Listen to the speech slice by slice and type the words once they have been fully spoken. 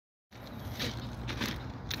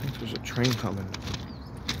There's a train coming.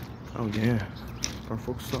 Oh yeah,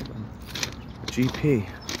 Northfolk Southern. GP.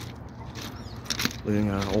 Leading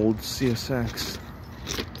an old CSX.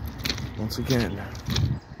 Once again.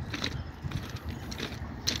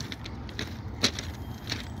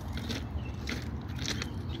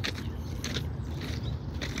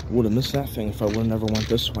 Would have missed that thing if I would have never went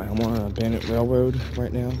this way. I'm on an abandoned railroad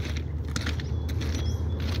right now.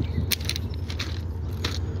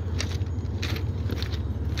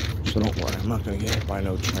 So don't worry, I'm not gonna get hit by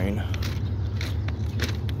no train.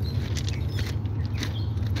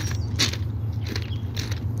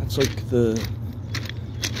 That's like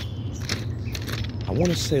I want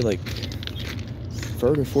to say like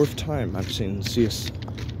third or fourth time I've seen a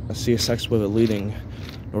CSX with a leading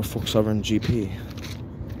Norfolk Southern GP.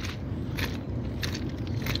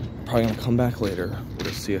 Probably gonna come back later with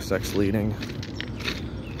a CSX leading.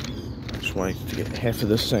 I just wanted to get half of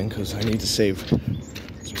this thing because I need to save some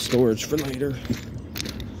storage for later.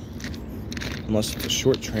 Unless it's a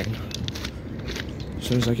short train. As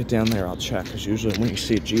soon as I get down there, I'll check. Because usually when you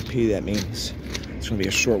see a GP, that means it's gonna be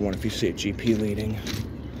a short one if you see a GP leading.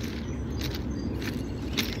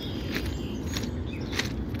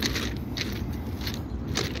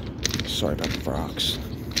 Sorry about the rocks.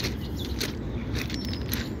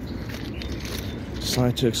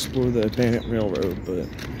 Decided to explore the abandoned railroad, but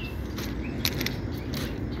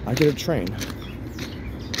I get a train.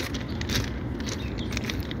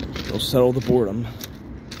 It'll settle the boredom.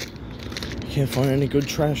 Can't find any good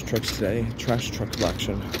trash trucks today. Trash truck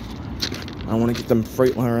collection. I want to get them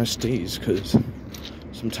Freightliner SDs because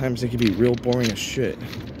sometimes they can be real boring as shit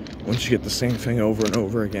once you get the same thing over and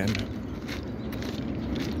over again.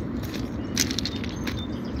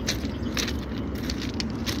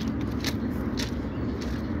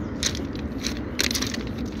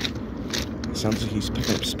 Sounds like he's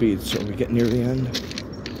picking up speed, so we get near the end.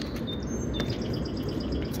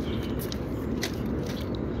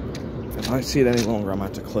 If I see it any longer, I'm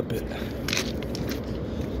going to have to clip it.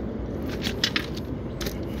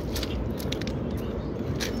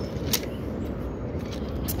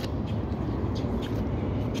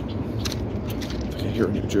 I can hear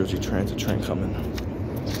a New Jersey Transit train coming.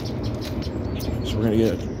 So we're going to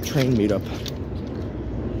get a train meetup.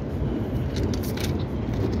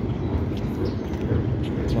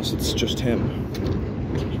 Unless it's just him.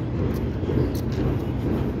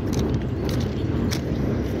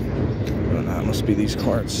 Oh no, it must be these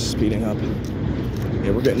carts speeding up.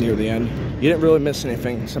 Yeah, we're getting near the end. You didn't really miss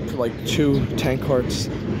anything except for like 2 tank carts.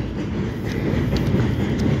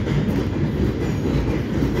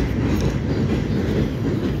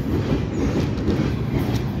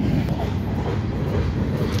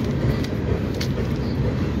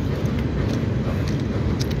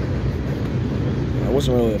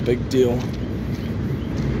 Wasn't really a big deal.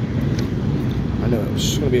 I know it was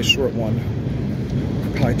just going to be a short one.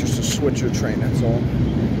 Probably just a switcher train, that's all.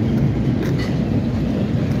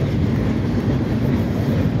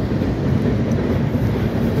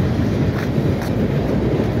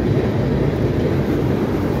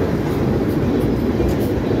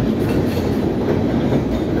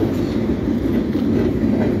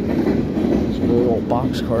 It's a little old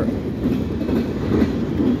box cart.